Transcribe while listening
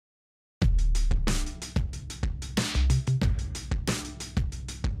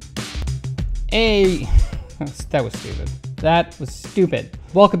Hey, that was stupid. That was stupid.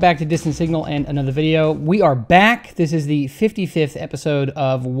 Welcome back to Distant Signal and another video. We are back. This is the 55th episode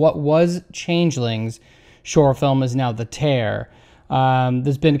of what was Changelings. Short film is now The Tear.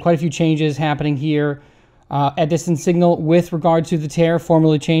 There's been quite a few changes happening here at Distant Signal with regard to The Tear,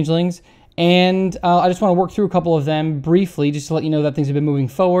 formerly Changelings. And I just want to work through a couple of them briefly, just to let you know that things have been moving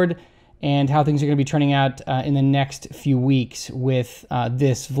forward and how things are going to be turning out in the next few weeks with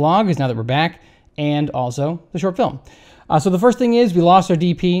this vlog, is now that we're back, and also the short film. So the first thing is we lost our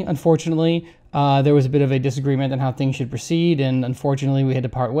DP, unfortunately. There was a bit of a disagreement on how things should proceed, and unfortunately we had to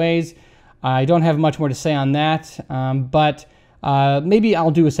part ways. I don't have much more to say on that, but maybe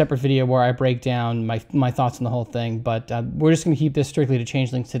I'll do a separate video where I break down my thoughts on the whole thing, but we're just going to keep this strictly to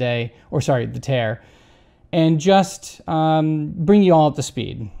Changelings today, or sorry, The Tear, and just bring you all up to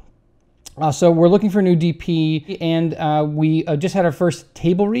speed. So we're looking for a new DP, and we just had our first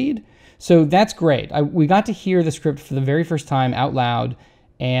table read, so that's great. We got to hear the script for the very first time out loud,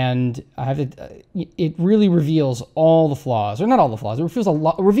 and it really reveals all the flaws, or not all the flaws. It reveals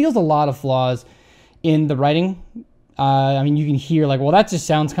a lot of flaws in the writing. I mean, you can hear like, well, that just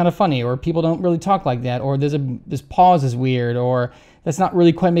sounds kind of funny, or people don't really talk like that, or this pause is weird, or that's not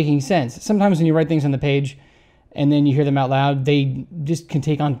really quite making sense. Sometimes when you write things on the page and then you hear them out loud, they just can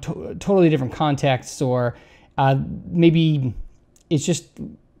take on totally different contexts, or maybe it's just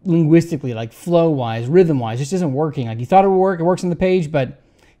linguistically, like flow-wise, rhythm-wise, just isn't working. Like you thought it would work, it works on the page, but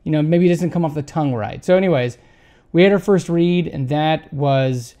you know, maybe it doesn't come off the tongue right. So anyways, we had our first read, and that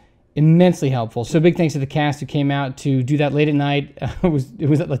was immensely helpful. So big thanks to the cast who came out to do that late at night. It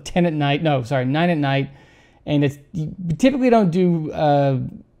was at like 10 at night. No, sorry, 9 at night. And you typically don't do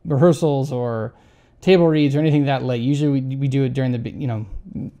rehearsals or table reads or anything that late. Usually we do it during the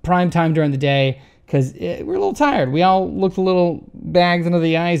prime time during the day, because we're a little tired. We all looked a little bagged under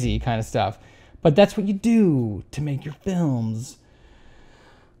the eyesy kind of stuff. But that's what you do to make your films.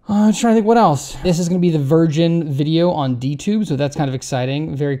 I'm trying to think what else. This is going to be the Virgin video on DTube, so that's kind of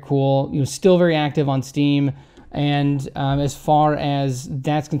exciting. Very cool. Still very active on Steam. And as far as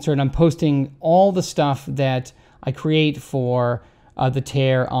that's concerned, I'm posting all the stuff that I create for The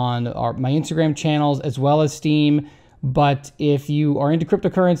Tear on my Instagram channels as well as Steam. But if you are into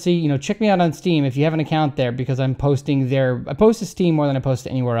cryptocurrency, check me out on Steam if you have an account there, because I'm posting there. I post to Steam more than I post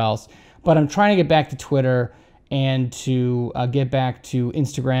to anywhere else. But I'm trying to get back to Twitter and to get back to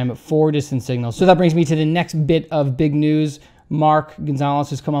Instagram for Distant Signal. So that brings me to the next bit of big news. Mark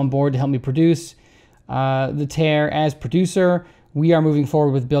Gonzalez has come on board to help me produce The Tear as producer. We are moving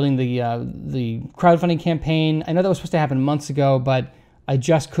forward with building the crowdfunding campaign. I know that was supposed to happen months ago, but I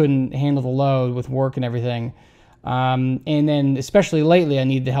just couldn't handle the load with work and everything. And then especially lately, I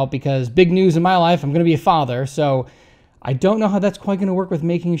need the help because big news in my life, I'm going to be a father. So I don't know how that's quite going to work with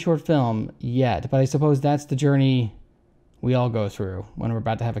making a short film yet, but I suppose that's the journey we all go through when we're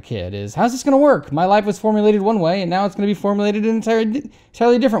about to have a kid, is how's this going to work? My life was formulated one way, and now it's going to be formulated in an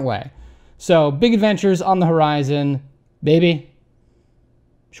entirely different way. So big adventures on the horizon, baby.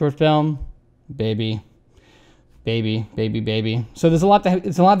 Short film, baby. Baby, baby, baby. So there's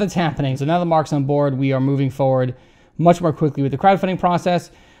it's a lot that's happening. So now that Mark's on board, we are moving forward much more quickly with the crowdfunding process.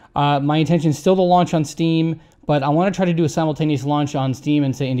 My intention is still to launch on Steam, but I want to try to do a simultaneous launch on Steam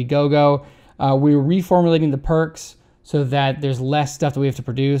and say Indiegogo. We're reformulating the perks so that there's less stuff that we have to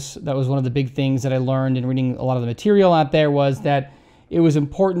produce. That was one of the big things that I learned in reading a lot of the material out there, was that it was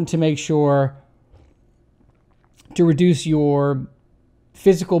important to make sure to reduce your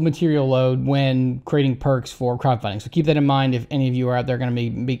physical material load when creating perks for crowdfunding. So keep that in mind if any of you are out there going to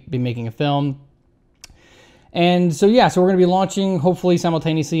be making a film. And so yeah, so we're going to be launching hopefully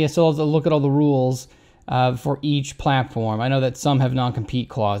simultaneously. I still have to look at all the rules for each platform. I know that some have non-compete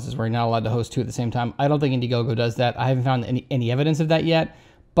clauses where you're not allowed to host two at the same time. I don't think Indiegogo does that. I haven't found any evidence of that yet,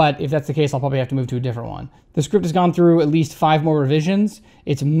 but if that's the case, I'll probably have to move to a different one. The script has gone through at least 5 more revisions.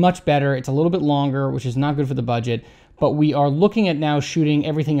 It's much better. It's a little bit longer, which is not good for the budget, but we are looking at now shooting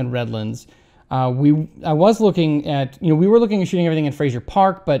everything in Redlands. We were looking at shooting everything in Fraser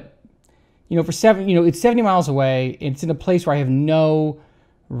Park, but it's 70 miles away. It's in a place where I have no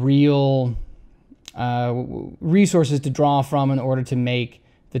real resources to draw from in order to make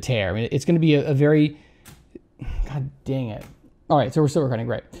The Tear. I mean, it's going to be a very, god dang it. All right, so we're still recording,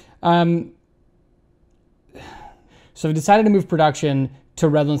 great. So I've decided to move production to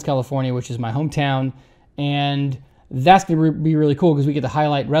Redlands, California, which is my hometown, and that's going to be really cool because we get to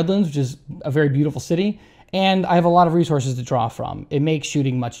highlight Redlands, which is a very beautiful city, And I have a lot of resources to draw from. It makes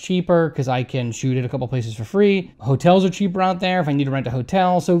shooting much cheaper because I can shoot at a couple places for free. Hotels are cheaper out there if I need to rent a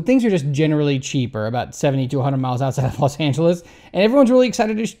hotel. So things are just generally cheaper, about 70 to 100 miles outside of Los Angeles. And everyone's really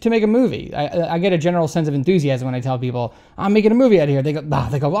excited to make a movie. I get a general sense of enthusiasm when I tell people, I'm making a movie out here. They go,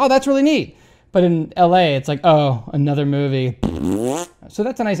 oh, that's really neat. But in LA, it's like, oh, another movie. So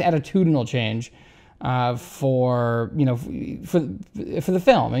that's a nice attitudinal change for the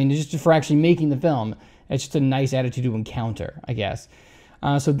film. I mean, just for actually making the film. It's just a nice attitude to encounter, I guess.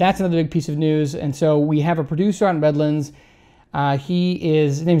 So that's another big piece of news. And so we have a producer out in Redlands.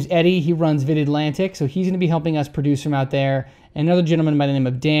 His name's Eddie. He runs VidAtlantic. So he's going to be helping us produce from out there. And another gentleman by the name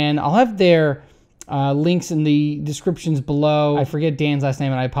of Dan. I'll have their links in the descriptions below. I forget Dan's last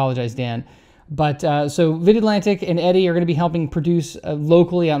name, and I apologize, Dan. But so VidAtlantic and Eddie are going to be helping produce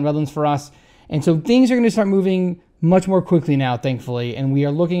locally out in Redlands for us. And so things are going to start moving much more quickly now, thankfully. And we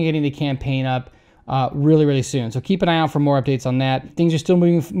are looking at getting the campaign up really, really soon. So keep an eye out for more updates on that. Things are still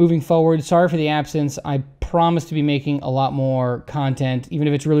moving forward. Sorry for the absence. I promise to be making a lot more content, even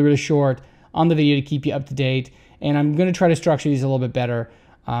if it's really, really short, on the video to keep you up to date. And I'm going to try to structure these a little bit better.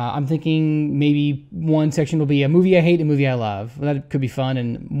 I'm thinking maybe one section will be a movie I hate and a movie I love. That could be fun.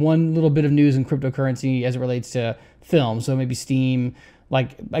 And one little bit of news in cryptocurrency as it relates to film. So maybe Steam,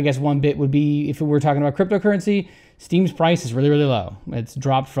 like I guess one bit would be if we're talking about cryptocurrency, Steam's price is really, really low. It's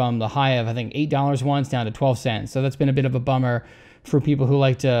dropped from the high of, I think, $8 once down to 12 cents. So that's been a bit of a bummer for people who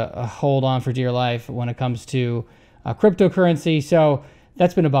like to hold on for dear life when it comes to cryptocurrency. So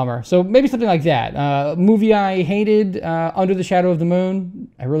that's been a bummer. So maybe something like that. Movie I hated, Under the Shadow of the Moon.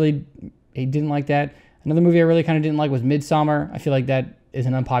 I didn't like that. Another movie I really kind of didn't like was Midsommar. I feel like that is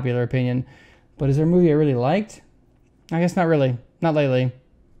an unpopular opinion. But is there a movie I really liked? I guess not really. Not lately.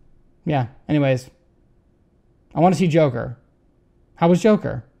 Yeah, anyways. I want to see Joker. How was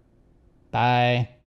Joker? Bye.